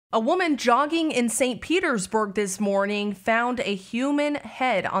A woman jogging in St. Petersburg this morning found a human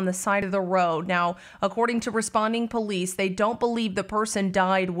head on the side of the road. Now, according to responding police, they don't believe the person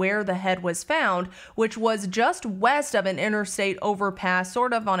died where the head was found, which was just west of an interstate overpass,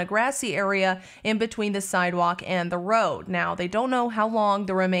 sort of on a grassy area in between the sidewalk and the road. Now, they don't know how long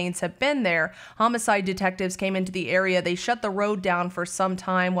the remains have been there. Homicide detectives came into the area. They shut the road down for some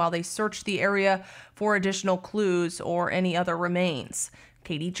time while they searched the area for additional clues or any other remains.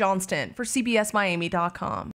 Katie Johnston for CBSMiami.com.